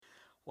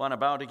Want to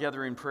bow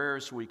together in prayer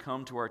as we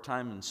come to our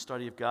time in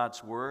study of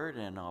God's Word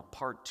and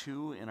part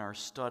 2 in our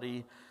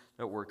study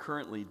that we're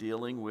currently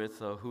dealing with,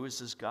 who is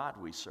this God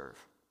we serve?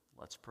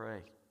 Let's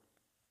pray.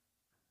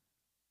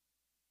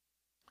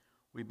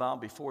 We bow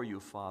before you,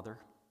 Father.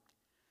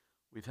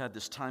 We've had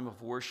this time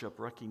of worship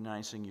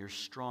recognizing your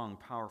strong,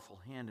 powerful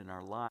hand in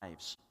our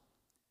lives.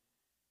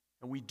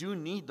 And we do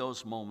need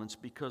those moments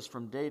because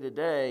from day to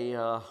day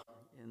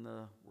in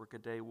the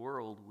workaday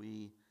world,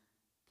 we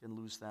can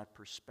lose that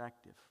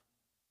perspective.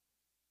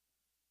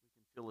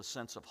 We can feel a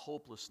sense of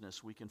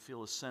hopelessness. We can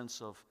feel a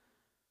sense of,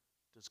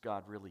 does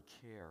God really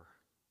care?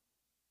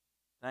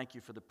 Thank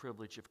you for the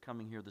privilege of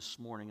coming here this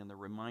morning and the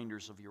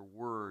reminders of your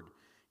word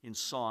in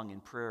song, in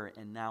prayer,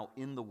 and now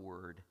in the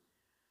word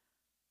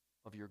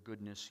of your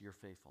goodness, your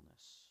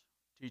faithfulness.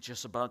 Teach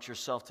us about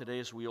yourself today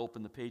as we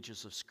open the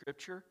pages of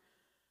Scripture.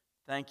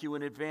 Thank you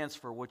in advance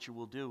for what you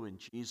will do in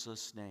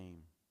Jesus' name.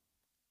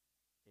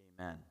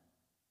 Amen.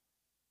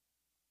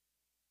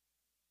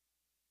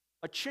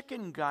 A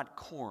chicken got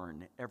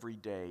corn every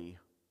day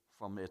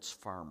from its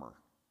farmer.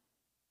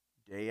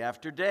 Day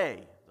after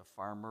day, the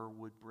farmer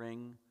would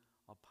bring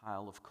a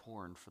pile of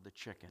corn for the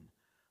chicken.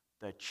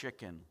 The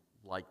chicken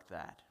liked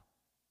that.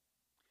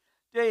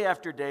 Day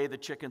after day, the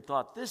chicken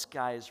thought, this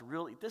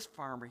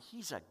farmer,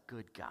 he's a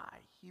good guy.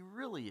 He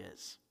really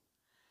is.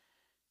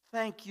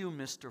 Thank you,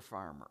 Mr.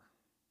 Farmer.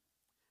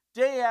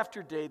 Day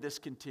after day, this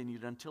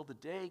continued until the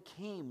day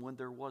came when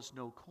there was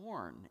no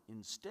corn.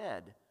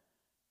 Instead,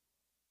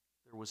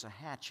 there was a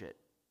hatchet,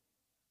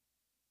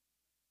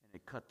 and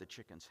it cut the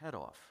chicken's head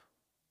off.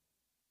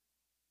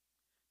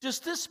 Does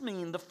this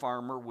mean the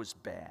farmer was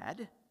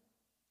bad?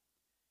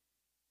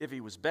 If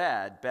he was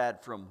bad,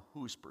 bad from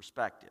whose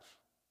perspective?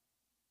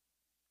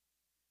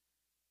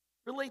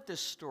 Relate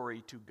this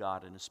story to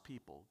God and his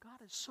people.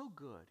 God is so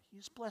good. He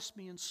has blessed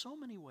me in so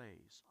many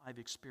ways. I've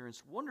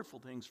experienced wonderful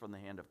things from the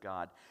hand of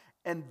God.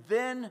 And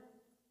then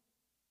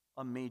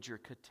a major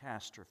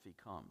catastrophe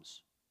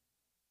comes.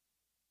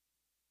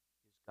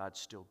 Is God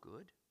still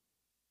good?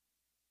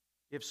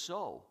 If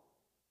so,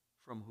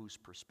 from whose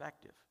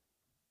perspective?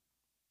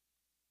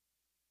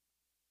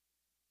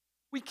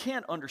 We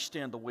can't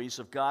understand the ways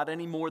of God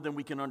any more than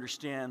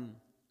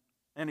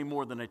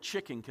a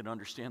chicken can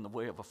understand the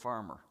way of a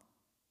farmer.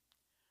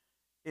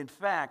 In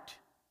fact,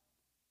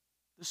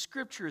 the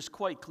scripture is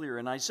quite clear.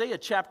 In Isaiah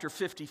chapter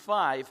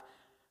 55,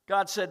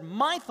 God said,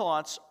 my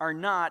thoughts are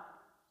not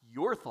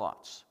your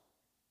thoughts.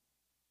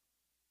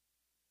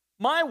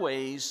 My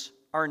ways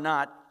are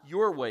not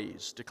your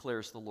ways,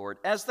 declares the Lord.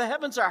 As the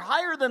heavens are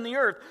higher than the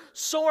earth,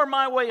 so are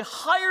my ways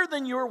higher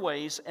than your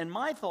ways, and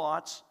my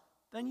thoughts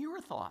than your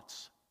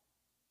thoughts.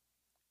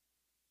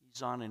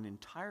 He's on an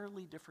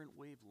entirely different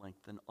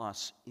wavelength than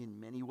us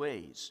in many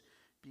ways,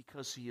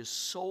 because he is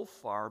so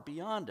far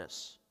beyond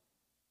us.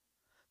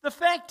 The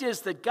fact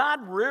is that God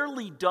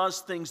rarely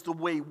does things the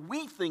way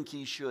we think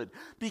he should,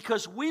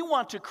 because we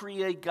want to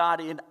create God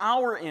in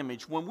our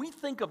image. When we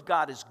think of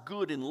God as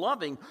good and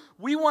loving,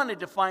 we want to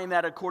define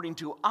that according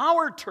to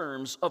our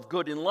terms of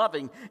good and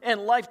loving,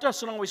 and life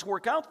doesn't always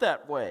work out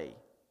that way.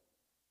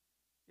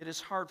 It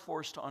is hard for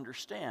us to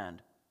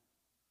understand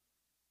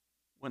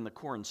when the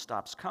corn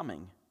stops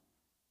coming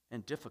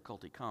and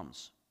difficulty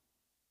comes.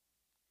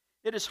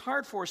 It is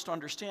hard for us to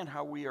understand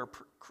how we are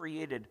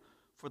created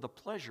for the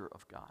pleasure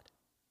of God,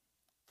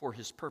 for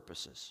his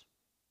purposes.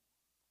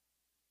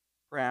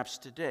 Perhaps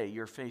today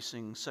you're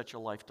facing such a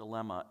life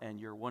dilemma and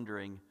you're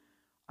wondering,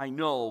 I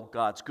know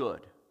God's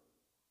good.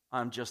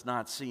 I'm just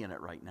not seeing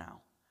it right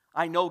now.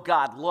 I know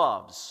God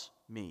loves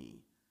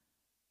me.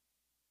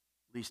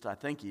 At least I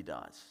think he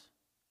does.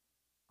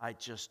 I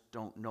just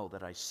don't know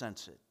that I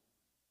sense it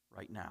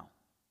right now.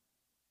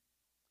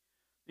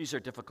 These are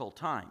difficult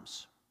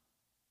times.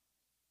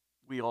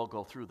 We all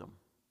go through them.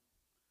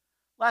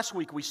 Last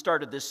week we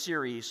started this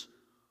series,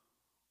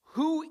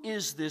 Who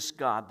is this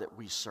God that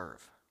we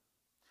serve?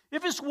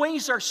 If his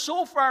ways are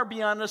so far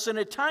beyond us, and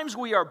at times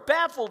we are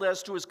baffled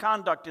as to his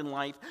conduct in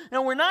life,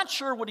 and we're not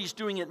sure what he's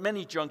doing at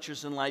many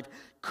junctures in life,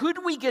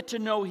 could we get to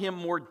know him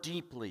more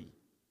deeply?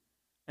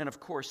 And of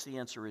course the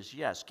answer is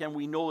yes. Can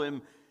we know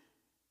him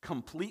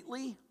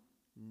completely?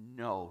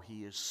 No,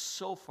 he is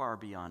so far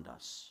beyond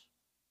us.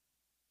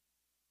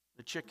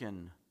 The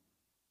chicken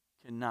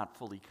cannot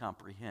fully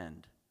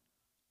comprehend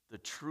the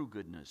true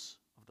goodness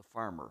of the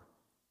farmer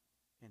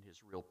and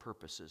his real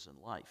purposes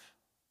in life.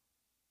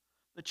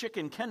 The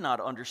chicken cannot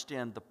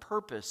understand the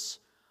purpose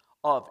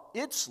of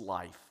its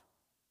life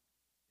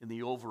in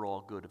the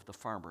overall good of the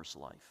farmer's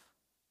life.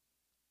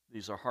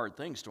 These are hard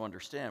things to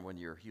understand when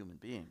you're a human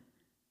being.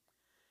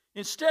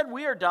 Instead,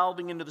 we are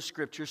delving into the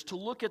scriptures to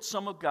look at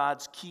some of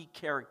God's key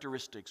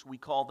characteristics. We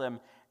call them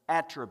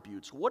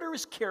attributes. What are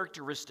his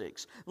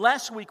characteristics?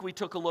 Last week we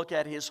took a look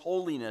at his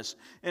holiness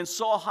and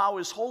saw how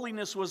his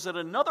holiness was at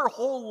another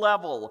whole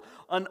level,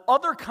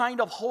 another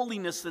kind of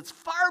holiness that's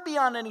far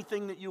beyond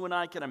anything that you and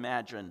I can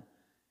imagine.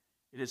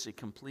 It is a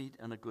complete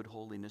and a good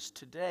holiness.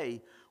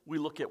 Today we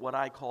look at what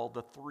I call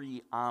the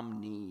three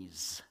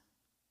omnis.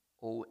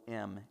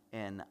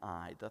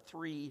 O-M-N-I. The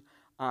three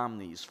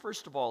omnis.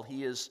 First of all,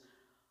 he is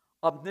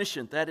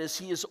omniscient. That is,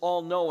 he is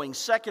all-knowing.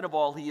 Second of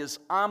all, he is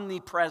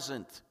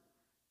omnipresent.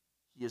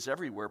 He is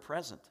everywhere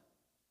present.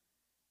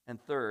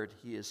 And third,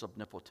 he is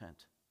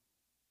omnipotent.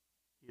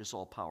 He is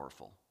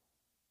all-powerful.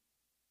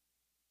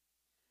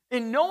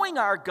 In knowing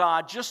our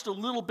God just a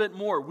little bit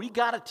more, we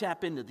got to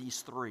tap into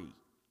these three.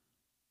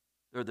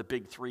 They're the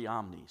big three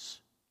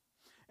omnis.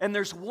 And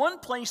there's one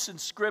place in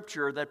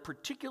Scripture that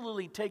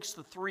particularly takes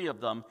the three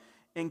of them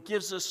and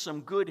gives us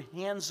some good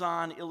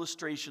hands-on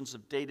illustrations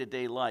of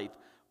day-to-day life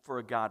for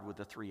a God with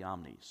the three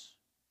omnis.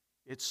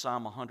 It's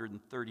Psalm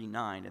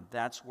 139, and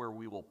that's where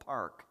we will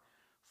park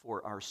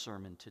for our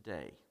sermon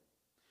today.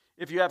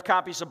 If you have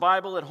copies of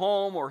Bible at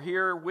home or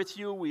here with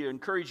you, we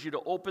encourage you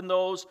to open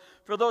those.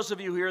 For those of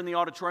you here in the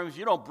auditorium, if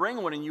you don't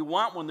bring one and you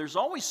want one, there's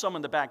always some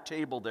in the back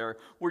table there.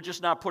 We're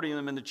just not putting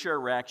them in the chair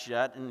racks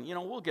yet, and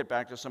we'll get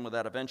back to some of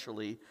that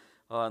eventually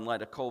in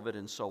light of COVID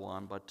and so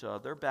on, but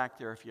they're back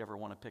there if you ever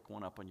want to pick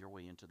one up on your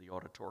way into the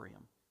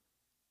auditorium.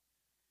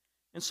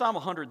 In Psalm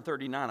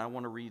 139, I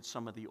want to read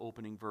some of the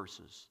opening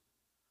verses,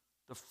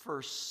 the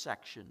first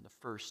section, the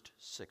first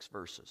 6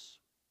 verses.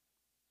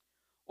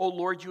 O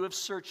Lord, you have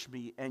searched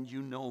me, and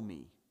you know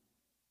me.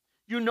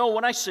 You know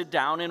when I sit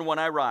down and when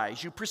I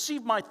rise. You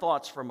perceive my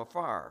thoughts from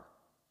afar.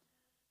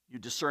 You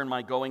discern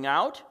my going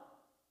out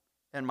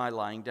and my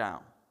lying down.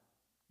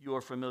 You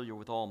are familiar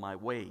with all my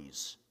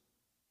ways.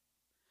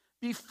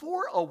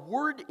 Before a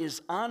word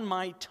is on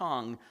my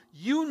tongue,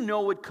 you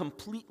know it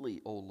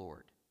completely, O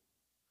Lord.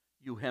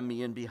 You hem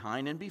me in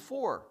behind and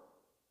before.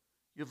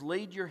 You've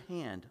laid your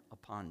hand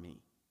upon me.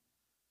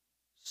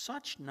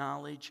 Such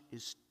knowledge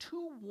is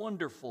too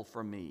wonderful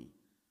for me,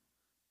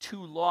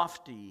 too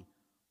lofty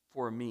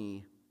for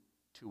me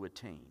to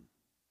attain.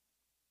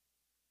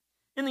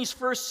 In these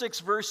first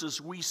 6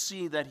 verses, we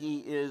see that he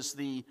is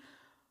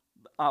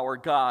our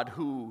God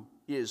who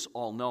is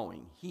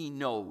all-knowing. He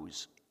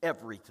knows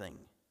everything.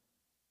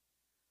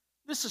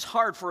 This is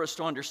hard for us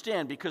to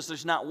understand because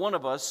there's not one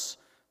of us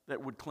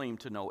that would claim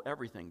to know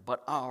everything,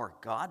 but our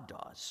God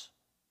does.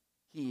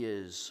 He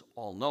is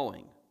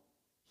all-knowing.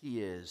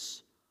 He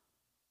is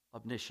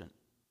omniscient.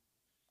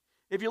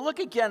 If you look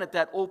again at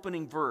that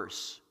opening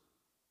verse,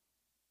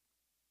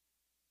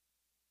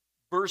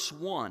 verse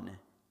 1,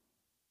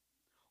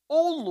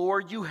 O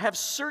Lord, you have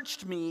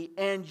searched me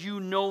and you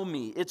know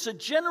me. It's a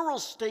general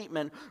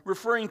statement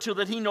referring to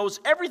that he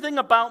knows everything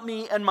about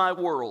me and my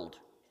world.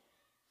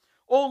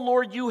 O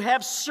Lord, you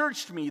have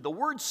searched me. The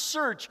word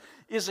search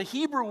is a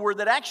Hebrew word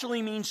that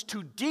actually means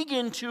to dig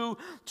into,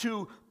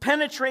 to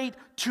penetrate,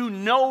 to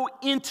know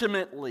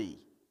intimately.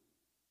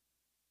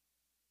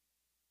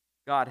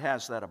 God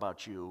has that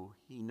about you.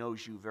 He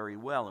knows you very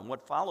well. And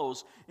what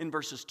follows in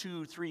verses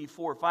 2, 3,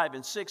 4, 5,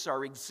 and 6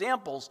 are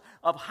examples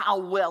of how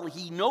well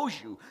he knows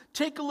you.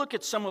 Take a look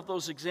at some of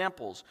those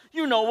examples.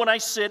 You know when I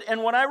sit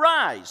and when I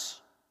rise.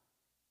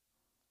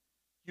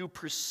 You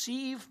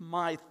perceive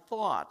my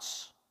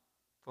thoughts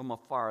from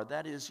afar.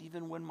 That is,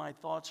 even when my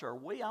thoughts are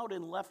way out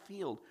in left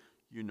field,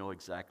 you know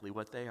exactly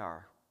what they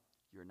are.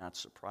 You're not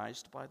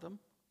surprised by them.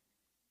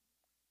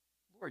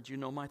 Lord, you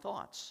know my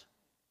thoughts.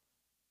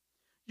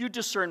 You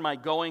discern my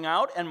going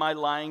out and my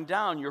lying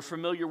down. You're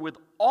familiar with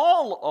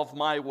all of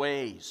my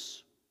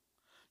ways.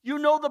 You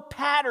know the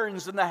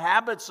patterns and the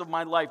habits of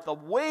my life, the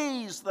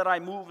ways that I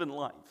move in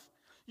life.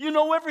 You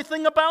know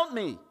everything about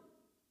me.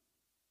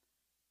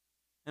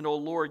 And, oh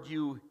Lord,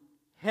 you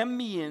hem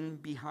me in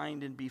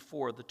behind and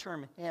before. The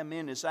term hem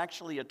in is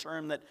actually a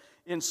term that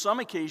in some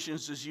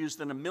occasions is used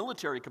in a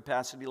military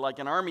capacity, like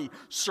an army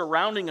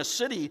surrounding a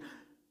city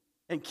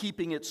and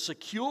keeping it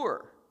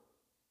secure.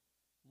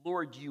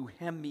 Lord, you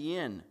hem me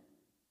in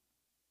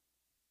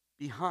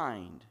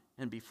behind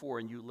and before,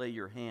 and you lay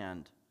your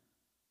hand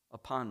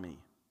upon me.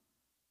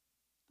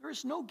 There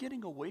is no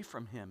getting away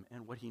from him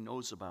and what he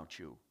knows about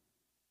you.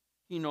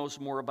 He knows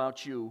more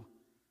about you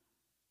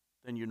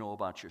than you know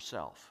about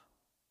yourself.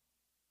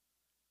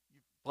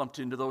 You've bumped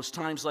into those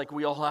times like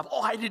we all have.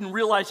 Oh, I didn't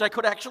realize I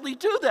could actually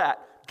do that.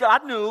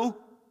 God knew.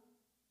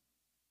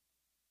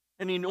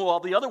 And he knew all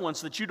the other ones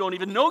that you don't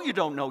even know you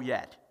don't know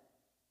yet.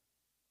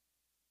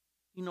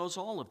 He knows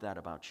all of that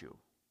about you.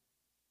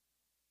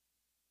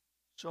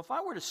 So if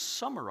I were to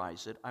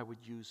summarize it, I would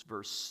use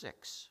verse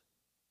 6.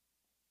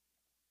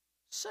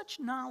 Such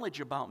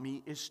knowledge about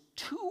me is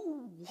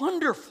too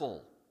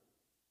wonderful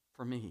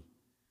for me.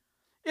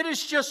 It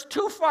is just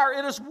too far.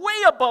 It is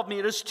way above me.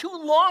 It is too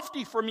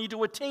lofty for me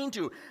to attain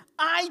to.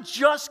 I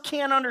just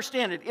can't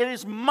understand it. It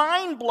is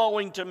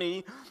mind-blowing to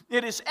me.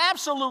 It is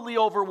absolutely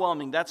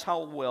overwhelming. That's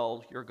how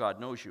well your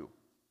God knows you.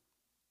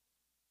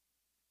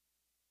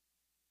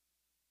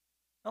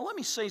 Now, let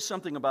me say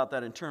something about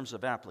that in terms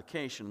of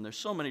application. There's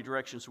so many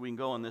directions we can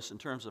go in this in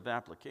terms of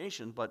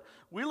application, but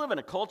we live in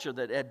a culture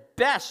that at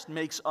best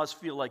makes us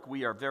feel like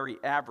we are very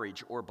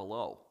average or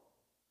below.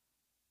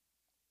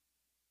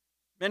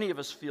 Many of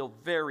us feel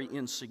very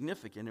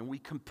insignificant, and we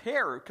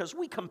compare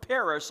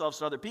ourselves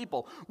to other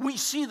people. We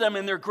see them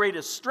in their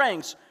greatest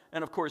strengths,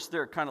 and of course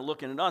they're kind of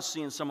looking at us,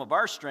 seeing some of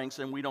our strengths,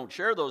 and we don't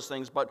share those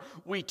things, but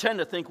we tend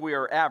to think we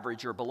are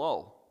average or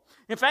below.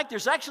 In fact,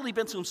 there's actually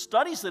been some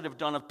studies that have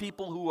done of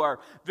people who are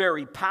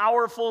very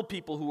powerful,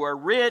 people who are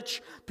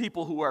rich,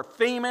 people who are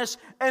famous,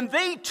 and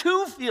they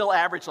too feel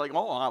average, like,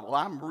 oh, well,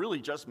 I'm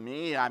really just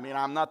me. I mean,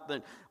 I'm not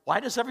the...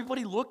 Why does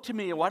everybody look to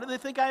me? And why do they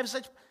think I have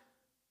such...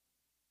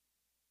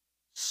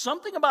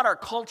 Something about our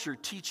culture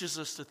teaches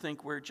us to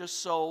think we're just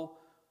so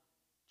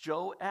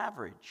Joe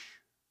average.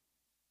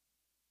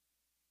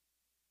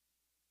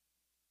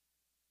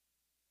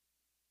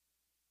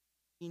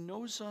 He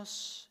knows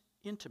us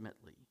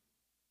intimately.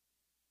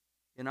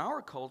 In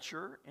our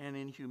culture and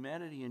in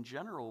humanity in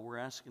general, we're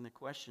asking the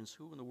questions,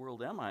 who in the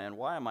world am I and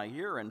why am I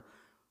here and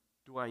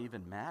do I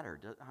even matter?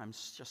 I'm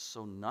just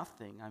so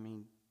nothing. I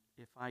mean,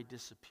 if I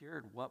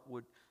disappeared,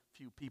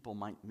 few people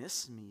might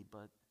miss me,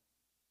 but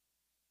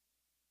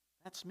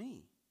that's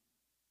me.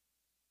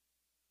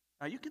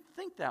 Now, you can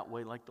think that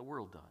way like the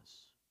world does.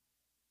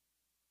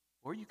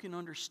 Or you can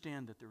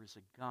understand that there is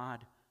a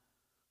God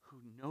who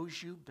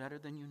knows you better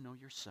than you know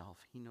yourself.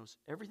 He knows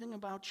everything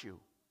about you.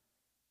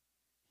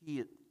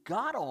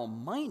 God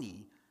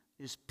Almighty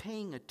is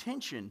paying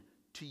attention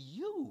to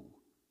you.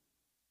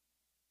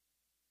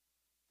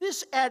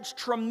 This adds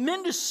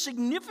tremendous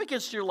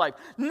significance to your life,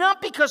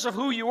 not because of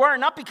who you are,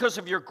 not because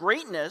of your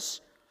greatness.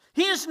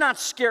 He is not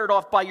scared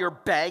off by your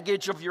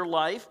baggage of your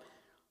life.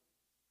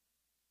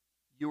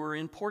 You are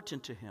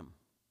important to him.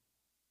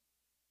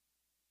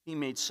 He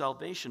made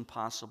salvation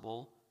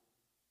possible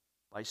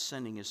by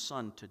sending his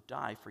son to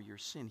die for your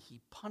sin. He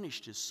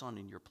punished his son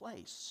in your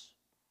place.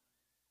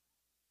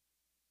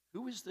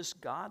 Who is this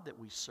God that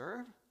we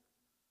serve?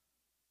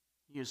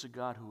 He is a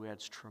God who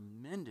adds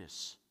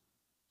tremendous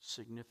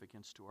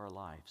significance to our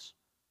lives.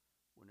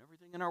 When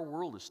everything in our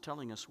world is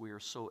telling us we are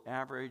so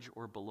average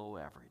or below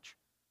average,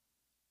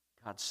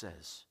 God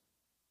says,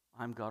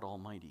 I'm God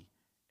Almighty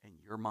and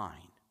you're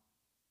mine.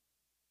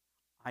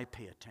 I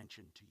pay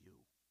attention to you.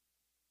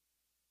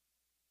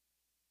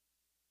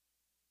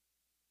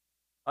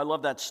 I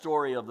love that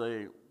story of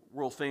the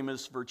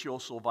world-famous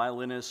virtuoso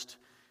violinist.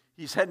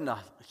 He's heading to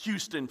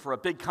Houston for a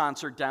big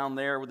concert down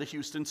there with the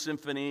Houston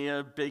Symphony,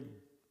 a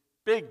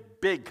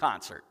big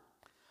concert.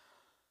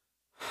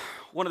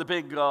 One of the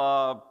big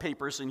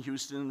papers in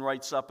Houston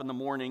writes up in the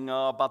morning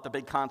about the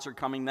big concert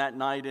coming that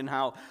night and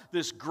how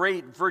this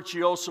great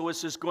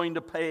virtuosoist is going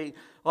to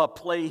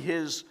play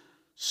his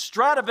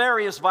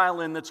Stradivarius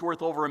violin that's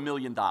worth over $1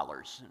 million.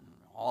 And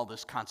all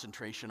this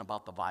concentration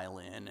about the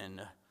violin. And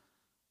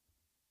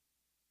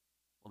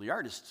well, the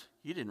artist,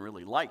 he didn't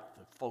really like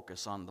the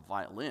focus on the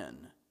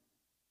violin.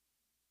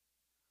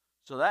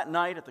 So that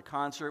night at the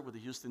concert with the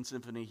Houston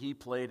Symphony, he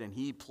played, and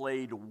he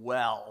played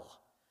well.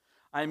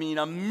 I mean,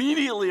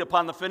 immediately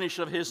upon the finish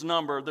of his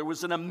number, there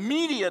was an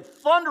immediate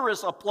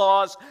thunderous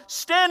applause,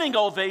 standing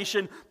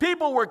ovation.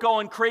 People were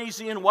going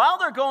crazy, and while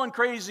they're going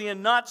crazy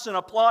and nuts and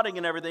applauding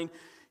and everything,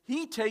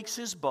 he takes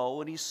his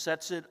bow and he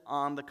sets it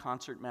on the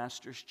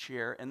concertmaster's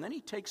chair, and then he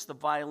takes the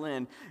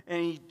violin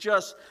and he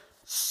just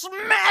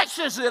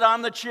smashes it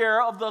on the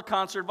chair of the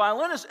concert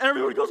violinist, and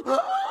everybody goes,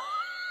 ah!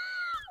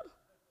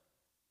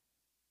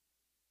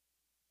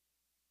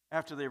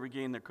 After they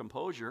regain their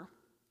composure,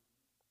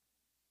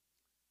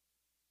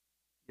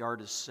 the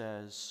artist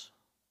says,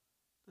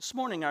 this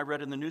morning I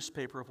read in the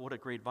newspaper of what a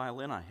great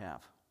violin I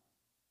have.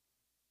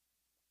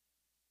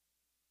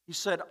 He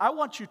said, I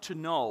want you to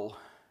know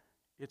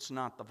it's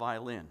not the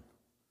violin.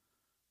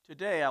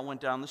 Today I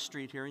went down the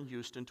street here in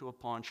Houston to a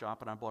pawn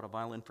shop and I bought a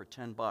violin for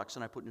 $10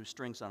 and I put new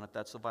strings on it.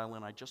 That's the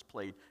violin I just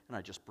played and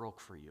I just broke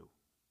for you.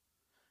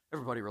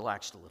 Everybody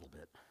relaxed a little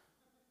bit.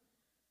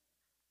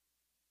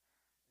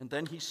 And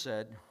then he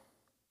said,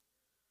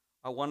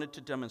 I wanted to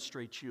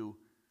demonstrate to you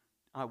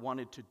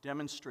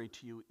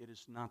it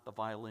is not the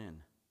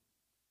violin.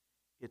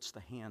 It's the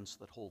hands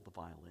that hold the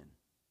violin.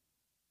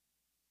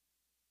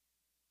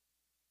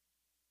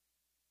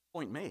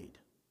 Point made.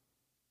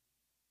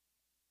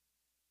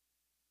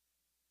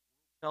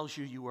 Tells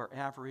you you are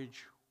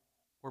average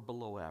or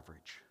below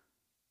average.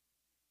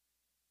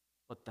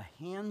 But the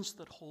hands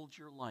that hold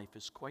your life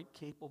is quite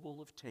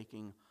capable of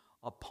taking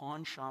a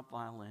pawn shop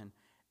violin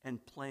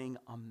and playing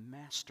a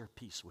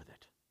masterpiece with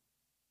it.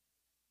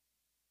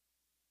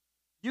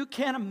 You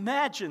can't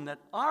imagine that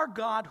our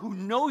God, who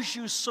knows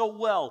you so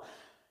well,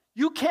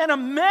 you can't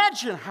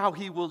imagine how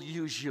he will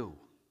use you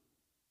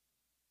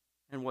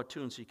and what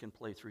tunes he can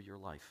play through your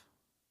life.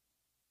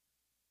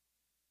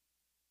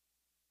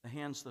 The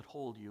hands that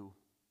hold you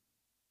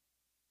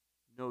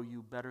know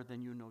you better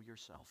than you know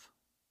yourself.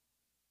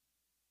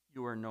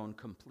 You are known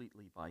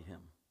completely by him.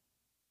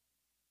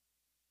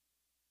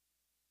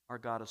 Our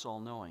God is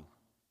all-knowing.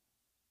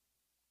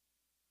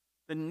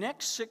 The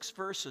next 6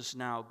 verses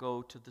now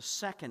go to the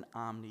second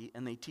omni,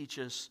 and they teach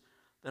us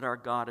that our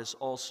God is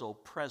also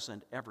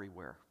present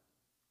everywhere.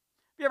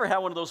 Have you ever had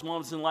one of those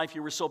moments in life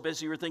you were so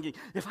busy you were thinking,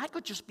 if I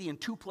could just be in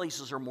 2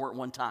 places or more at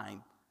one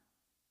time?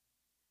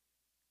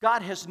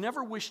 God has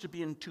never wished to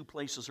be in 2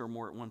 places or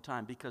more at one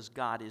time because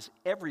God is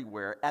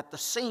everywhere at the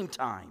same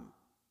time.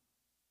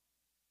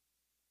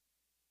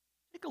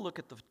 Take a look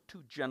at the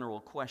 2 general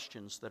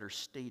questions that are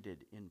stated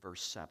in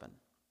verse 7.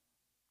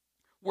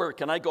 Where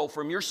can I go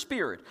from your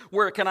spirit?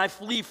 Where can I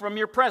flee from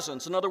your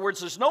presence? In other words,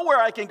 there's nowhere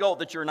I can go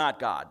that you're not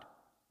God.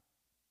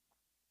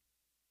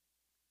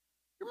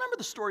 You remember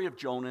the story of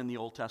Jonah in the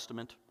Old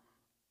Testament?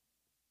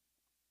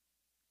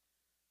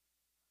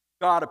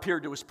 God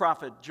appeared to his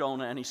prophet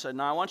Jonah, and he said,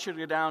 now I want you to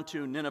go down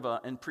to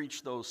Nineveh and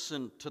preach to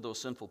those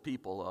sinful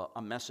people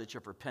a message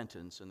of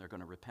repentance, and they're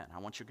going to repent. I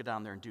want you to go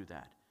down there and do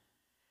that.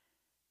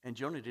 And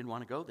Jonah didn't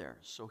want to go there,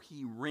 so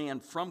he ran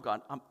from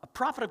God. A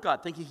prophet of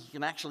God thinking he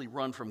can actually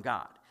run from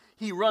God.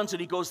 He runs and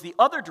he goes the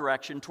other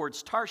direction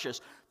towards Tarshish,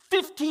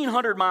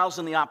 1,500 miles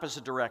in the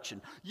opposite direction.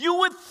 You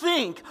would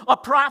think a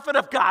prophet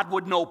of God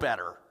would know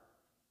better.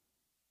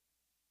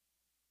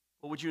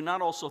 But would you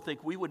not also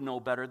think we would know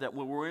better that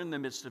when we're in the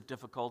midst of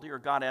difficulty, or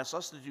God asks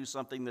us to do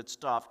something that's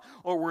tough,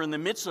 or we're in the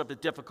midst of a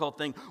difficult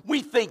thing,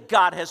 we think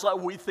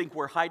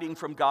we're hiding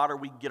from God, or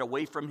we can get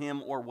away from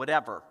him, or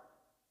whatever.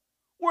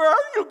 Where are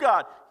you,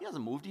 God? He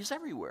hasn't moved, he's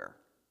everywhere.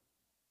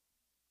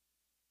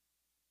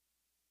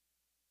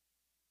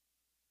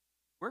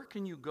 Where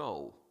can you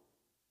go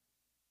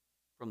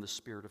from the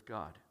Spirit of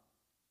God?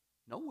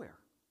 Nowhere.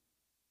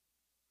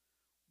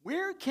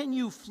 Where can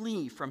you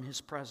flee from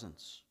his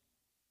presence?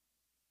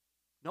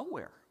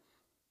 Nowhere.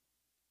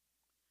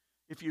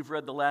 If you've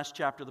read the last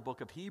chapter of the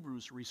book of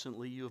Hebrews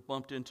recently, you have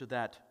bumped into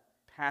that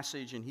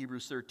passage in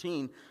Hebrews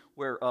 13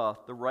 where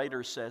the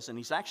writer says, and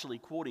he's actually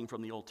quoting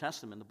from the Old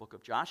Testament, the book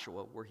of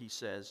Joshua, where he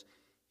says,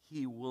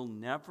 he will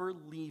never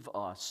leave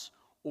us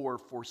or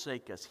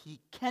forsake us. He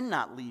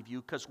cannot leave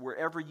you because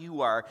wherever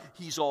you are,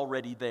 he's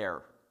already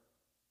there.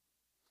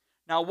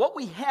 Now, what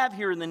we have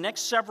here in the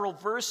next several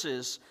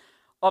verses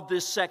of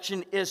this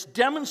section is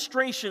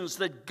demonstrations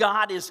that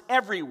God is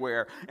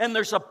everywhere. And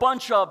there's a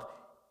bunch of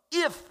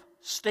if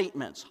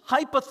statements,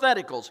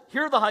 hypotheticals.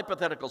 Here are the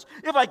hypotheticals.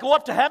 If I go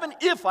up to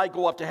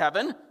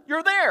heaven,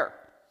 you're there.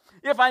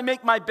 If I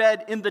make my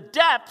bed in the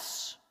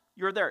depths,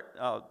 you're there.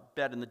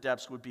 Bed in the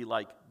depths would be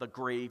like the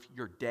grave,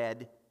 you're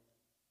dead.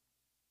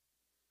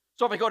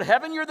 So if I go to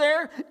heaven, you're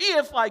there.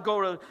 If I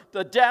go to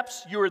the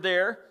depths, you're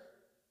there.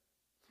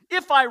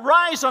 If I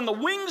rise on the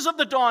wings of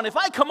the dawn, if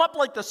I come up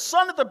like the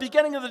sun at the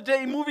beginning of the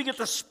day, moving at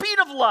the speed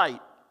of light,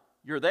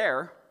 you're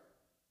there.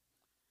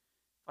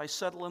 If I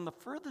settle on the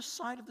furthest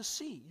side of the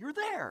sea, you're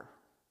there.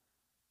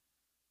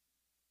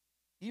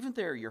 Even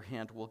there, your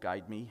hand will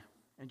guide me,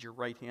 and your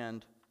right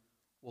hand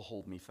will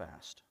hold me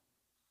fast.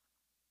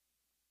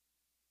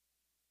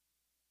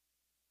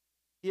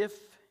 If.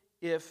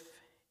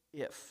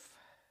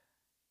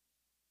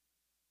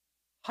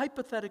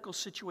 Hypothetical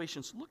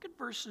situations. Look at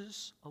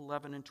verses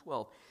 11 and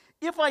 12.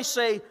 If I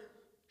say,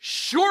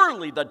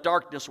 surely the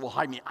darkness will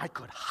hide me, I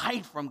could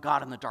hide from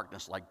God in the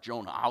darkness like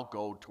Jonah. I'll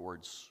go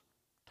towards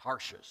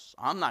Tarshish.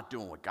 I'm not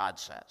doing what God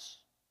says.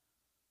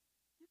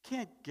 You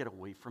can't get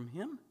away from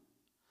him.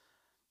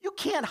 You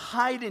can't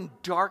hide in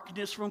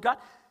darkness from God.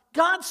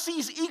 God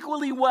sees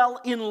equally well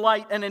in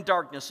light and in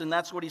darkness, and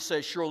that's what he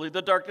says. Surely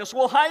the darkness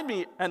will hide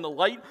me, and the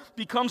light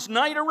becomes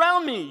night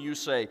around me, you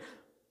say.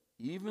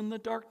 Even the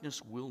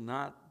darkness will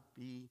not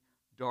be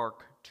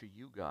dark to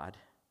you, God,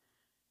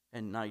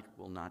 and night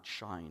will not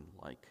shine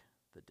like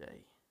the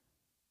day.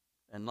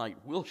 And night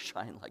will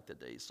shine like the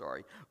day,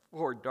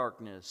 for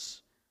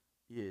darkness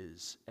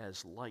is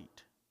as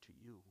light to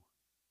you.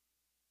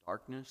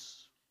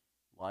 Darkness,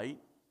 light,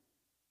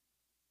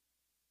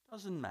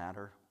 doesn't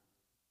matter.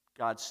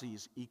 God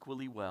sees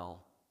equally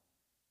well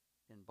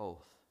in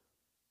both.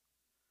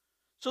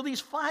 So these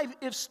 5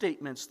 if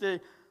statements,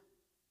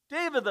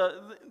 David,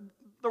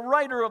 the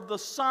writer of the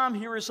psalm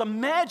here, is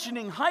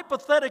imagining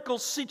hypothetical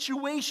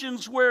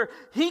situations where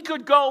he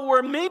could go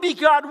where maybe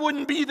God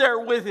wouldn't be there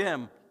with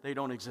him. They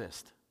don't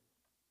exist.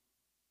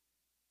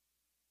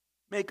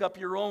 Make up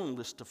your own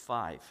list of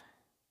 5.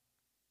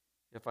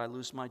 If I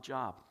lose my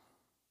job,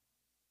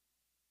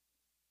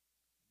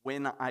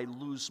 when I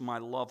lose my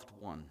loved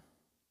one,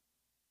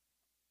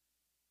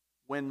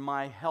 when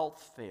my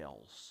health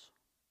fails,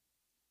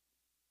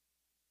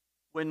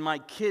 when my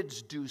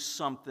kids do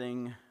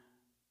something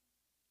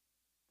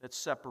that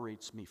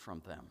separates me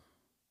from them,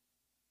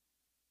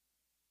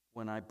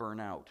 when I burn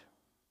out.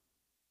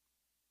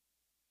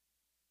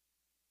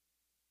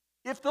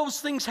 If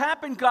those things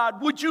happen,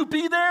 God, would you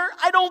be there?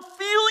 I don't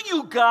feel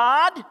you,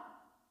 God.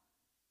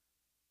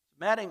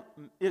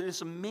 It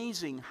is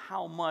amazing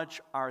how much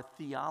our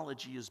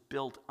theology is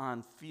built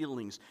on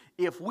feelings.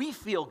 If we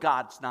feel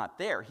God's not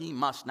there, he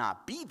must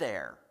not be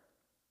there.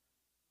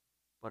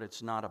 But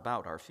it's not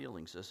about our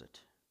feelings, is it?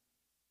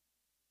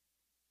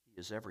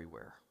 He is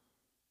everywhere.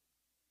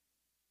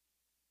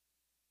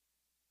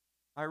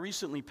 I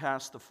recently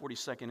passed the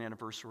 42nd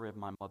anniversary of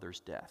my mother's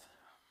death.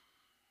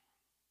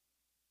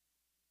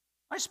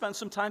 I spent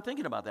some time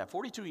thinking about that.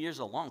 42 years is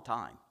a long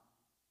time.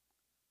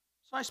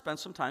 So I spent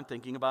some time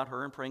thinking about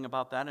her and praying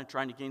about that and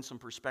trying to gain some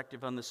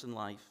perspective on this in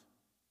life.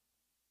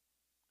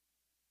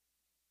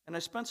 And I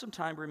spent some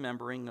time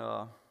remembering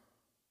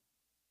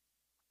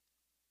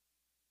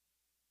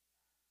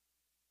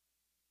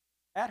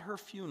at her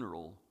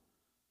funeral,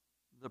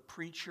 the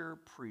preacher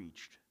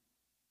preached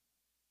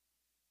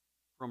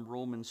from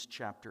Romans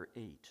chapter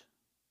 8.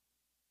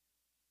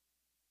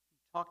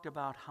 talked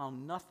about how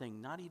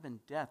nothing, not even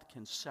death,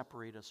 can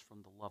separate us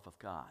from the love of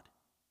God.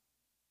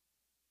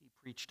 He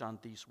preached on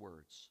these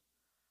words: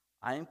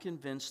 I am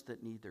convinced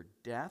that neither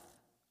death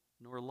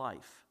nor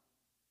life.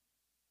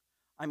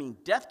 I mean,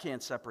 death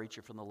can't separate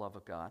you from the love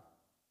of God.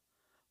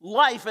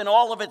 Life and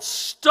all of its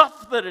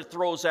stuff that it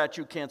throws at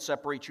you can't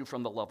separate you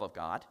from the love of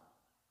God.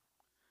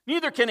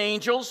 Neither can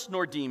angels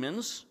nor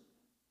demons.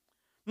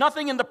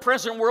 Nothing in the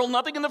present world,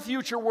 nothing in the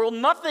future world,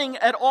 nothing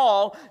at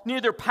all,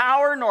 neither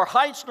power nor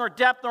heights nor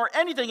depth nor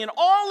anything in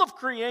all of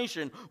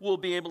creation will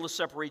be able to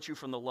separate you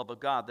from the love of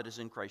God that is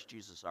in Christ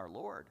Jesus our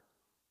Lord.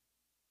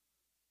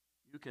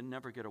 You can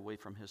never get away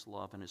from His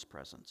love and His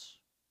presence.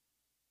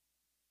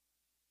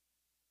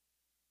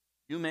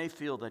 You may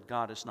feel that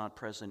God is not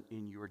present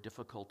in your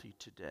difficulty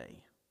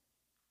today,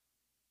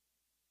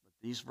 but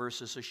these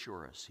verses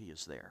assure us He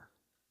is there.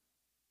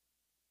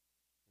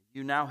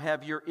 You now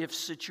have your if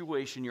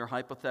situation, your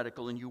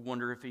hypothetical, and you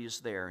wonder if He is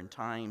there. In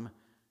time,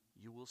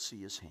 you will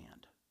see His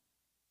hand.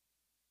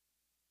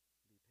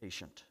 Be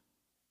patient.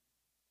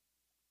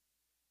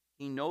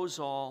 He knows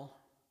all,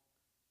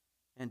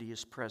 and He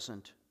is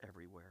present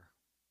everywhere.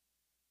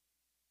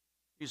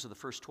 These are the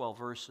first 12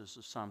 verses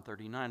of Psalm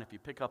 39. If you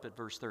pick up at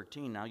verse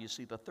 13, now you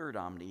see the third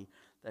omni,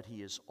 that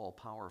He is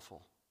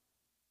all-powerful.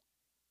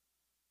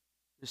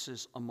 This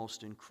is a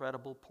most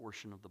incredible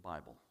portion of the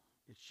Bible.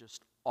 It's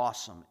just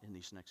awesome in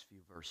these next few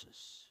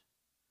verses.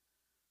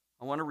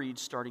 I want to read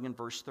starting in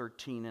verse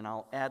 13, and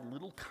I'll add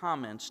little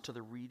comments to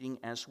the reading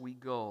as we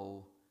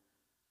go.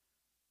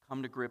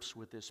 Come to grips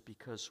with this,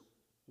 because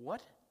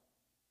what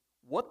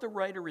the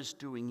writer is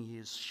doing, he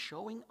is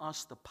showing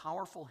us the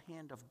powerful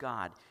hand of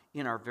God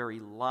in our very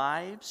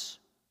lives,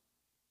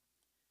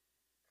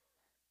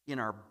 in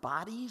our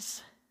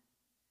bodies,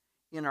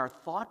 in our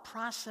thought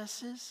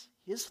processes,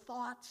 His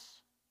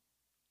thoughts.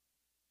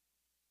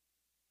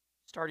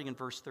 Starting in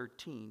verse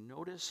 13,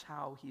 notice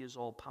how He is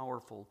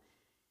all-powerful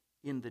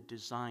in the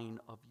design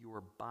of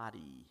your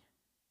body.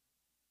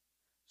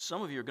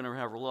 Some of you are going to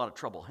have a lot of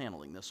trouble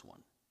handling this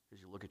one,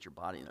 because you look at your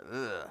body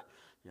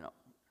and,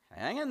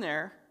 hang in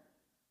there.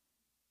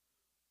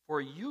 For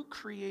you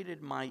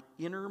created my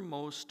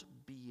innermost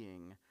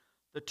being.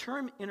 The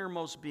term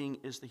innermost being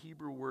is the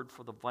Hebrew word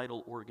for the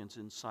vital organs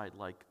inside,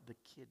 like the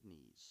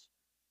kidneys,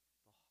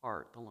 the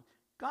heart, the lung.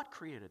 God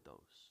created those.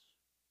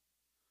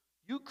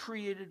 You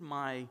created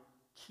my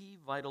key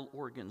vital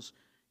organs.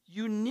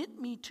 You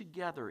knit me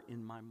together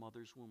in my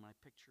mother's womb. I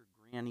picture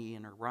Granny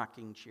in her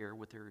rocking chair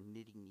with her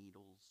knitting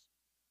needles.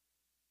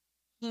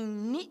 He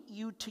knit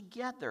you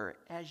together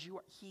as you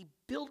are. He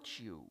built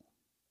you.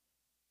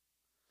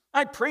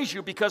 I praise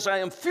you because I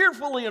am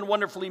fearfully and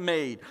wonderfully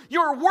made.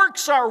 Your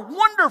works are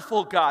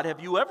wonderful, God.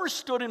 Have you ever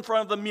stood in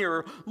front of the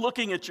mirror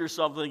looking at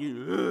yourself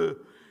thinking, ugh,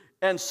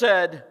 and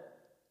said,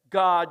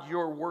 God,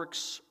 your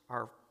works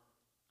are,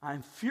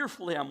 I'm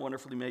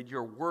wonderfully made.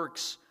 Your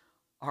works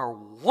are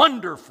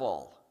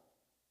wonderful.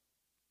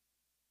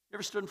 You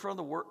ever stood in front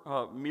of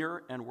the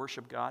mirror and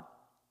worship God?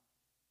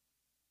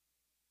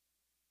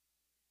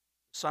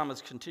 The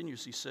psalmist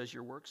continues, he says,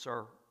 your works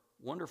are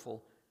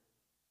wonderful.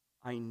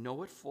 I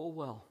know it full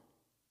well.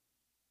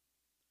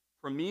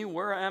 For me,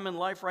 where I am in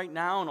life right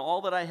now and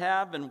all that I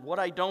have and what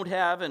I don't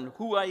have and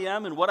who I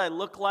am and what I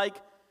look like,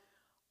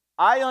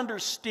 I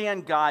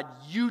understand, God,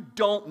 you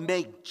don't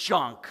make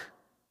junk.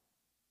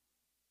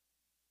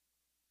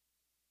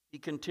 He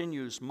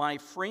continues, my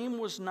frame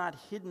was not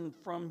hidden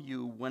from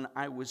you when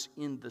I was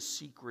in the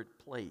secret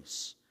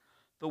place.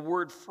 The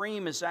word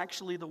frame is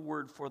actually the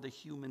word for the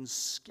human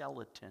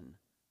skeleton,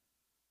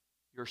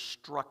 your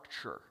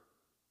structure.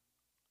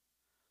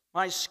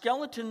 My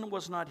skeleton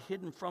was not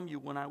hidden from you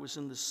when I was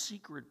in the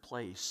secret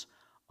place,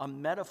 a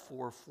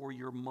metaphor for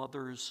your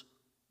mother's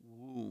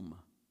womb.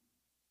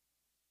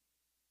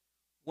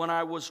 When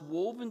I was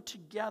woven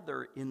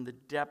together in the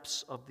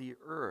depths of the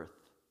earth,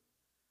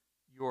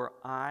 your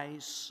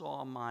eyes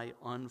saw my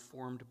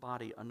unformed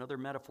body. Another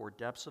metaphor,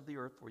 depths of the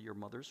earth for your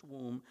mother's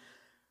womb.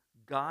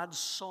 God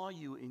saw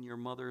you in your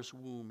mother's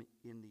womb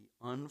in the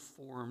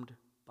unformed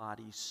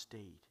body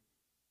state.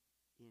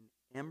 In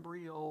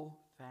embryo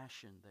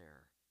fashion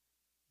there.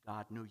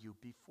 God knew you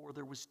before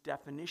there was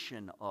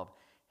definition of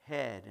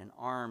head and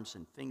arms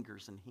and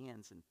fingers and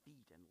hands and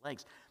feet and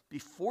legs.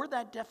 Before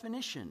that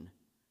definition,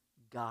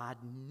 God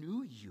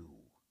knew you.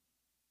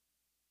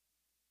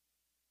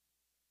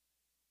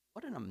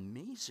 What an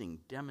amazing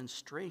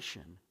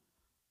demonstration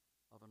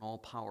of an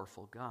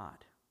all-powerful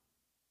God.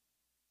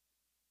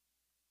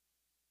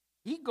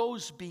 He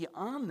goes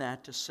beyond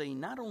that to say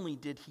not only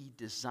did He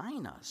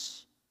design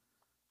us,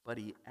 but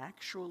He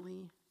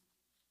actually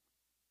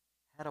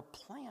had a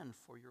plan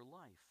for your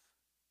life.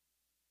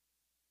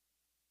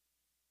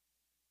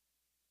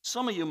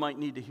 Some of you might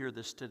need to hear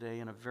this today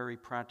in a very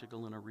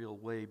practical and a real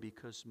way,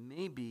 because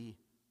maybe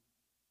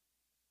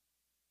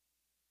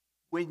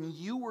when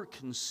you were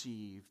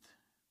conceived,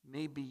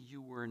 maybe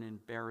you were an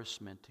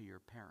embarrassment to your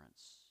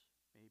parents.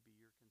 Maybe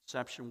your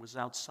conception was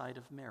outside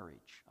of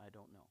marriage. I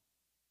don't know.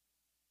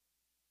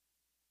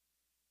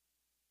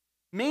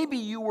 Maybe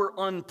you were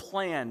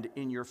unplanned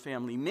in your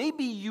family.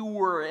 Maybe you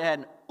were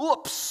an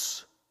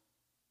oops.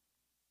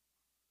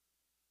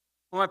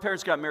 When my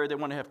parents got married, they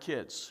wanted to have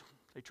kids.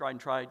 They tried and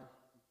tried,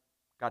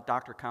 got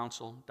doctor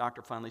counsel.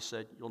 Doctor finally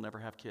said, you'll never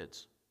have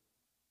kids.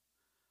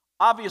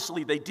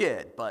 Obviously they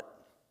did, but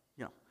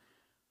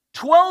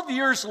 12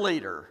 years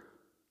later,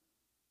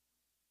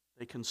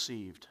 they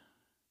conceived,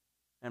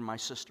 and my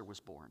sister was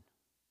born.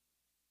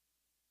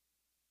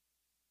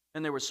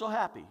 And they were so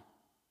happy.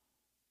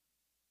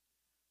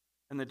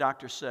 And the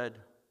doctor said,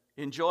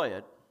 enjoy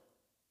it,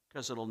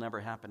 because it'll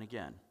never happen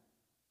again.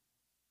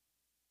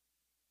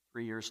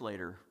 3 years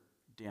later,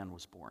 Dan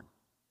was born.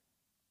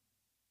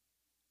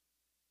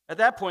 At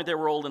that point, they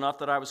were old enough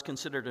that I was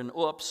considered an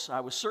oops.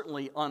 I was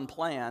certainly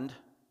unplanned.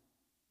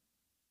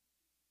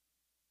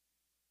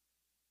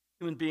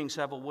 Human beings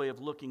have a way of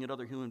looking at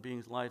other human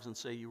beings' lives and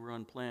say, you were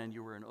unplanned,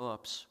 you were an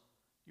oops,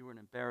 you were an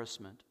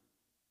embarrassment.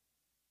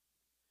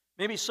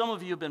 Maybe some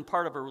of you have been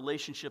part of a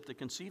relationship that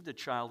conceived a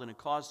child and it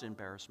caused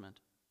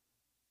embarrassment.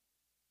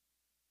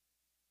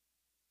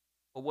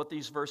 But what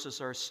these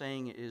verses are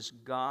saying is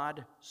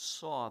God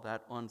saw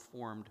that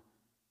unformed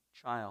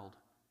child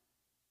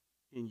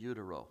in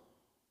utero.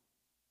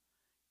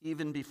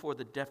 Even before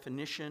the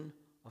definition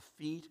of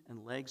feet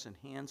and legs and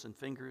hands and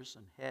fingers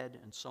and head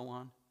and so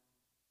on.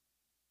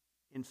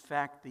 In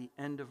fact, the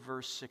end of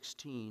verse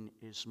 16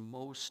 is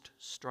most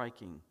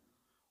striking.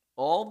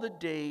 All the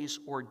days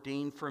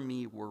ordained for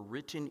me were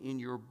written in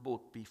your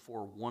book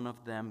before one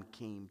of them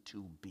came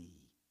to be.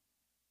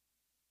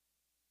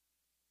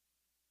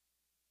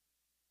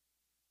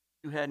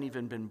 You hadn't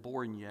even been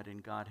born yet,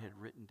 and God had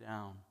written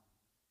down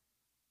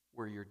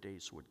where your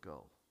days would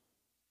go.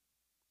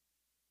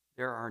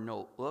 There are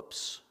no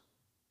oops,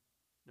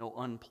 no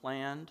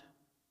unplanned,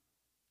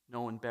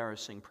 no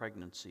embarrassing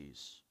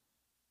pregnancies.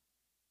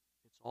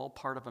 It's all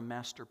part of a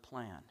master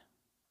plan.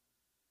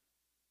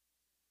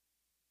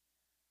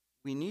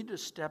 We need to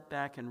step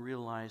back and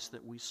realize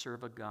that we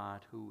serve a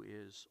God who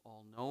is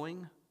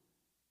all-knowing,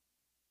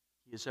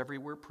 He is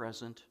everywhere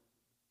present,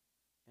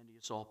 and He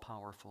is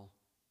all-powerful.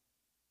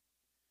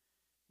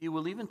 He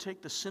will even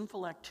take the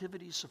sinful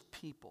activities of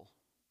people,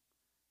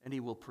 and He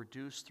will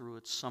produce through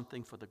it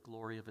something for the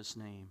glory of His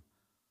name.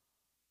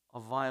 A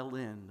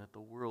violin that the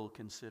world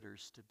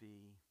considers to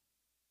be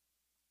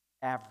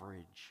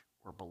average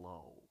or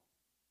below.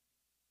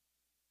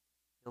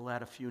 He'll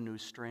add a few new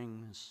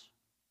strings,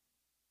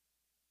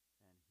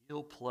 and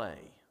He'll play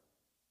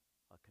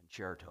a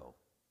concerto.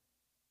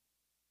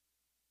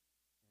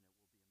 And it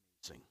will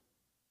be amazing.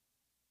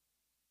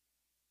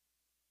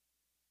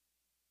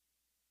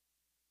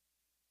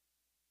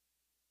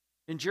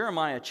 In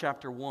Jeremiah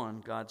chapter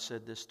 1, God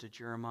said this to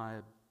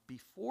Jeremiah,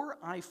 before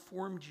I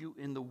formed you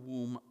in the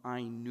womb,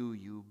 I knew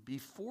you.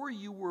 Before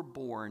you were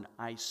born,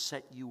 I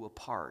set you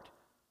apart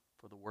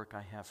for the work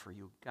I have for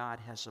you. God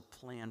has a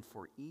plan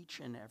for each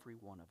and every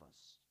one of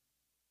us.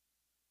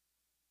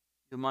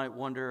 You might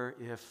wonder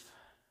if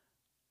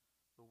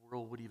the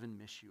world would even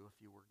miss you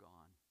if you were gone.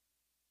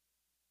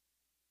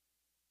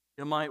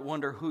 You might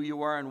wonder who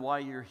you are and why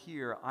you're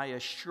here. I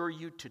assure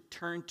you to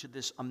turn to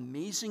this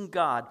amazing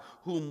God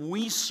whom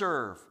we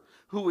serve,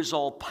 who is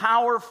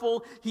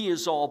all-powerful, He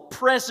is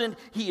all-present,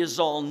 He is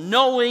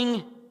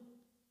all-knowing.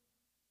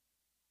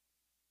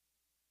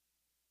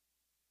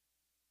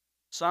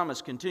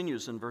 Psalmist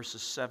continues in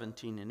verses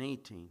 17 and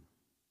 18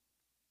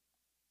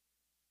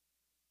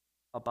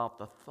 about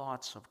the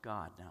thoughts of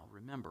God. Now,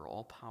 remember,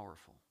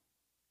 all-powerful.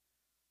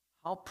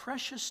 How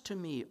precious to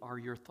me are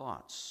your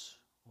thoughts,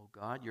 O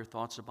God, your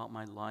thoughts about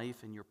my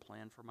life and your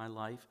plan for my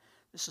life.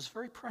 This is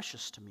very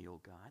precious to me, O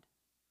God.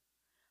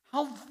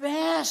 How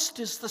vast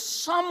is the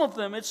sum of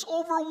them. It's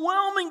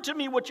overwhelming to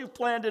me what you've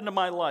planned into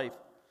my life.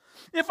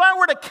 If I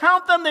were to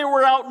count them, they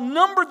would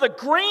outnumber the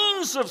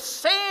grains of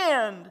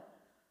sand.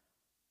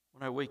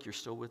 When I wake, you're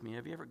still with me.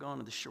 Have you ever gone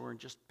to the shore and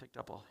just picked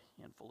up a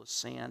handful of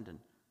sand? And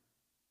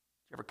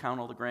did you ever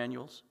count all the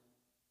granules?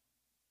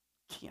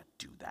 Can't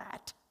do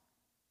that.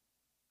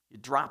 You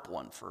drop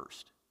one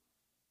first.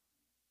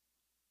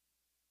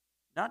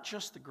 Not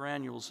just the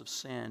granules of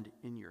sand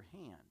in your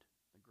hand,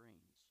 the grains,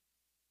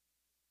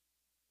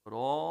 but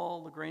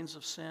all the grains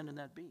of sand in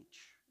that beach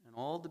and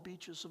all the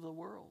beaches of the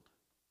world.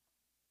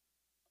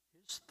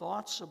 His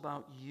thoughts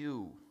about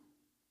you,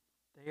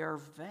 they are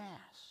vast.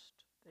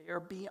 They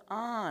are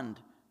beyond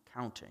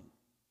counting.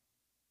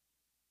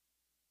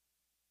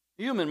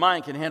 The human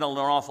mind can handle an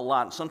awful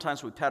lot, and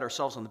sometimes we pat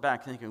ourselves on the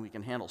back thinking we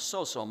can handle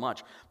so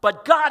much.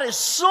 But God is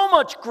so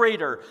much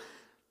greater.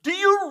 Do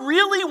you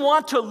really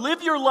want to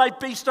live your life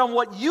based on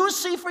what you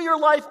see for your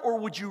life, or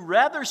would you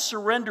rather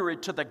surrender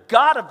it to the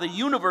God of the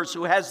universe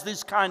who has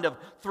this kind of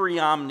three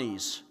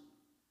omnis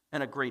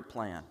and a great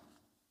plan?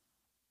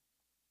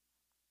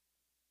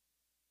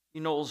 He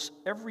knows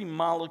every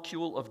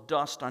molecule of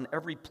dust on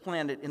every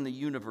planet in the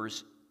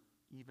universe,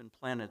 even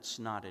planets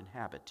not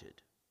inhabited.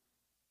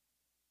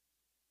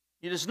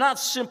 He does not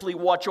simply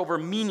watch over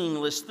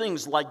meaningless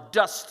things like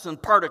dust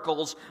and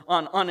particles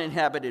on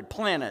uninhabited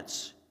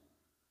planets.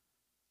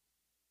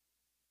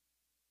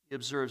 He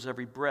observes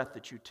every breath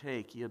that you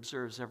take. He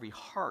observes every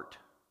heart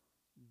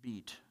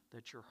beat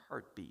that your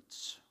heart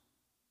beats.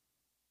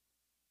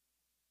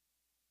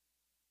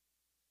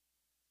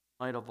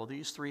 In light of all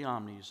these three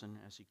omnis, and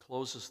as he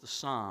closes the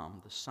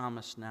psalm, the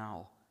psalmist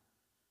now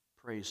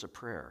prays a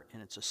prayer,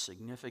 and it's a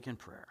significant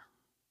prayer.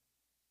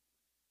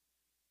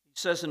 He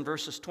says in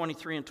verses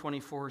 23 and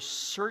 24,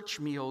 "Search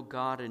me, O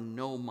God, and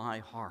know my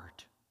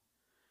heart.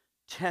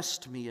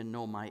 Test me and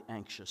know my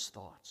anxious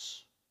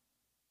thoughts.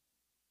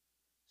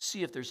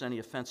 See if there's any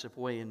offensive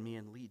way in me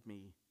and lead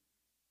me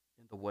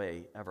in the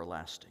way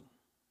everlasting."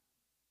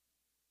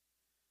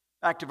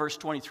 Back to verse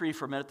 23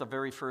 for a minute, the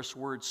very first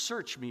word,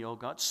 "Search me, O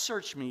God,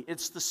 search me."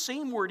 It's the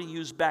same word he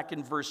used back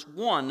in verse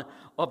 1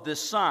 of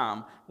this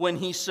psalm when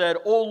he said,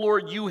 "O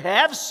Lord, you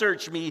have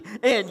searched me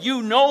and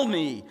you know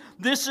me."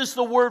 This is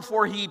the word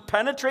for he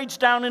penetrates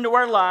down into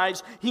our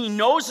lives. He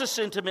knows us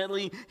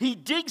intimately. He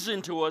digs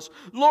into us.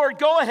 Lord,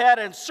 go ahead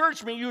and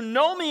search me. You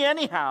know me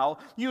anyhow.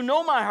 You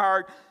know my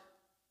heart.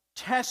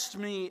 Test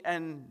me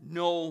and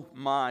know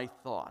my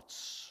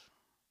thoughts,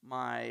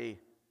 my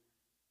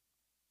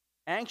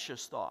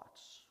anxious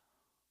thoughts.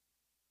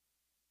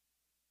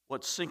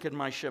 What's sinking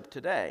my ship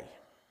today?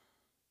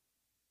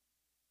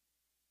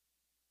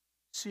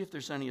 See if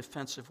there's any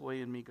offensive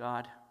way in me,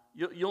 God.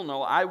 You'll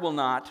know I will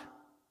not.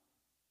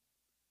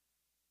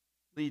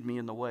 Lead me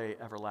in the way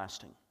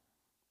everlasting.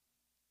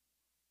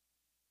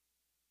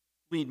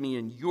 Lead me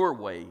in your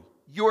way,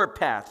 your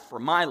path for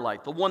my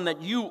life, the one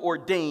that you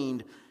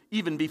ordained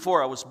even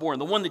before I was born,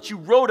 the one that you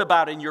wrote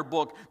about in your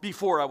book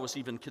before I was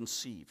even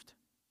conceived.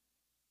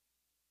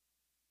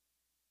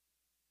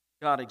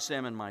 God,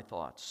 examine my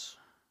thoughts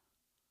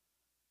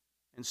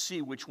and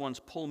see which ones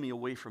pull me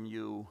away from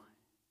you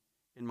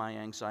in my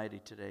anxiety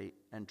today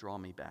and draw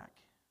me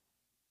back.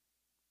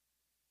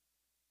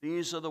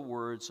 These are the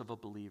words of a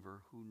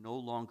believer who no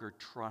longer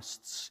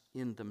trusts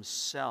in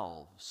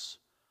themselves,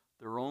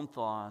 their own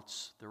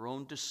thoughts, their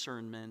own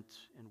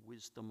discernment, and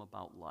wisdom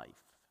about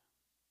life.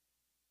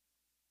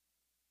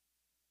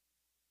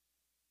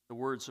 The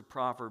words of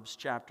Proverbs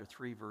chapter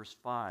 3, verse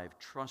 5,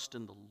 "Trust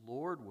in the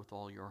Lord with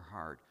all your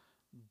heart.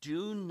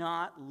 Do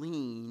not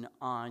lean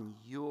on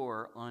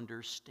your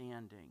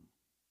understanding."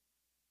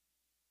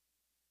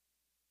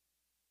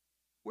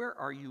 Where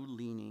are you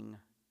leaning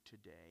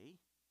today?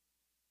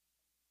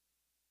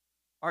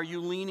 Are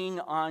you leaning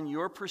on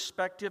your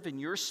perspective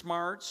and your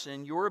smarts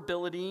and your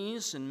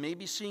abilities and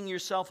maybe seeing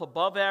yourself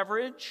above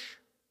average?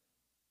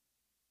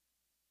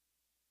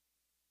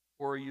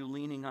 Or are you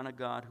leaning on a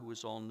God who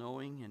is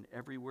all-knowing and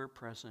everywhere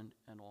present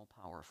and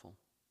all-powerful?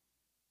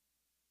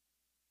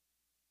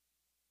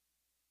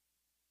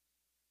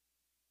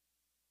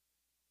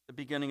 At the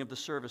beginning of the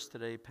service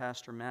today,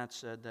 Pastor Matt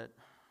said that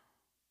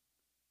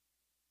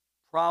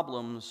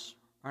problems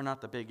are not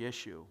the big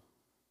issue.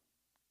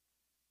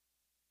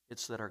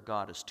 It's that our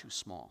God is too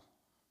small.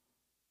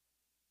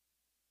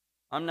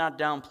 I'm not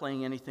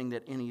downplaying anything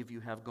that any of you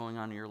have going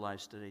on in your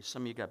lives today.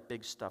 Some of you got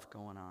big stuff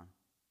going on.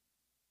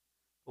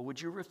 But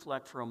would you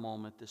reflect for a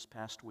moment this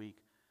past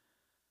week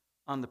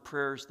on the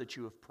prayers that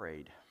you have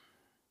prayed?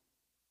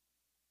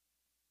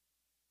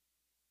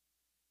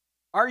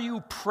 Are you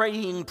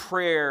praying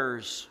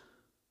prayers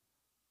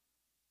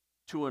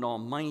to an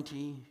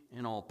almighty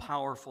and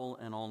all-powerful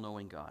and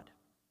all-knowing God?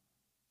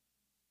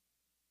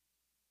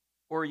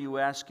 Or are you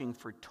asking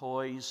for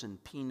toys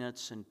and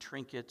peanuts and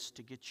trinkets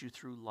to get you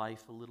through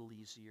life a little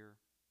easier?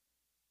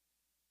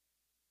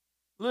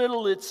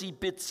 Little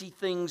itsy-bitsy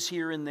things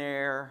here and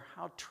there.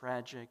 How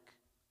tragic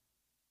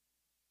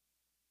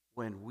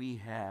when we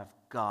have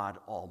God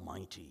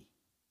Almighty.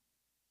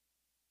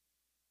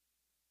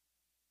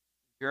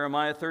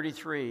 Jeremiah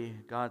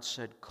 33, God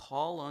said,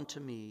 "Call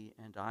unto me,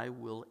 and I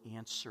will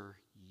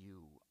answer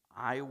you.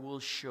 I will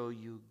show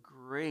you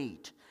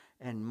great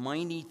and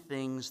mighty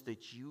things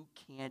that you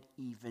can't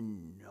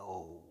even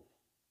know."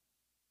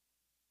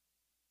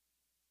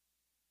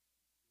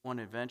 Want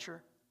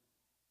adventure?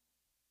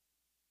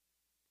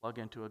 Plug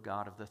into a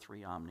God of the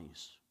three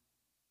omnis.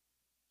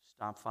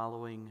 Stop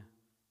following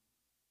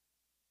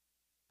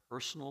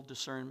personal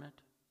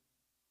discernment,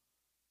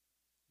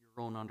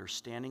 your own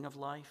understanding of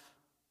life,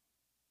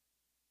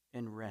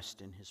 and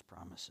rest in his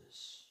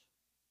promises.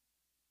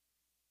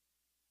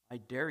 I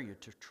dare you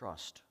to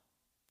trust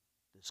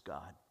this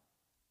God.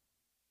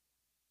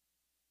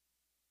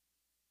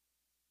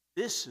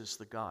 This is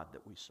the God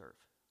that we serve.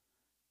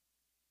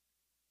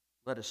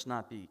 Let us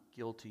not be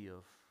guilty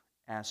of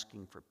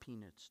asking for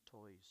peanuts,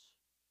 toys,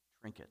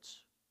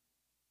 trinkets,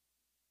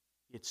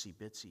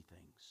 itsy-bitsy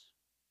things.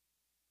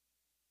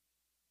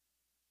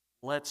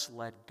 Let's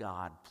let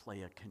God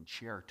play a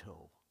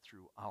concerto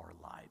through our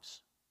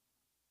lives.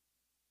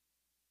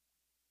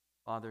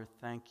 Father,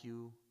 thank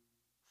you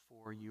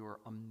for your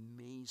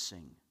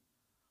amazing,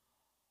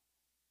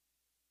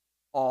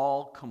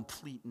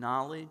 all-complete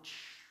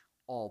knowledge,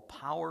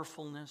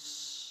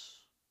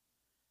 all-powerfulness,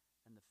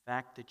 and the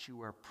fact that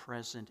you are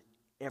present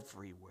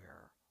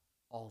everywhere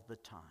all the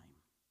time.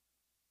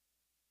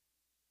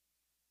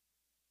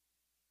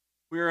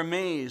 We are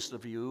amazed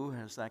of you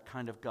as that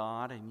kind of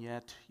God, and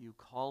yet you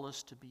call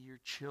us to be your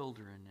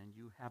children, and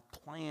you have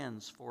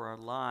plans for our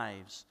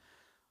lives.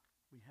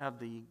 We have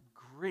the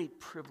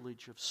great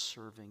privilege of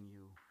serving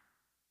you.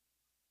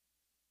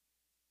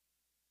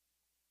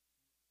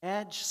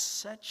 Add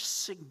such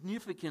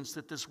significance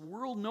that this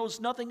world knows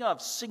nothing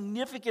of,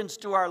 significance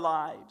to our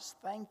lives.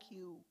 Thank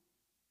you.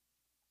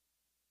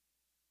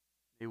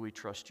 May we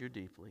trust you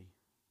deeply.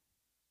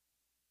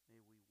 May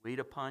we wait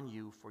upon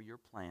you for your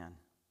plan.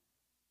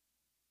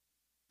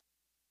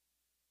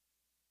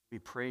 We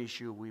praise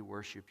you, we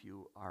worship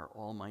you, our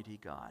Almighty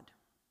God.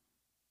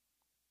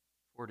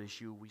 For it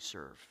is you we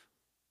serve.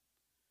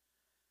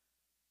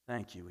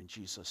 Thank you in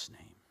Jesus'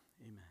 name.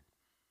 Amen.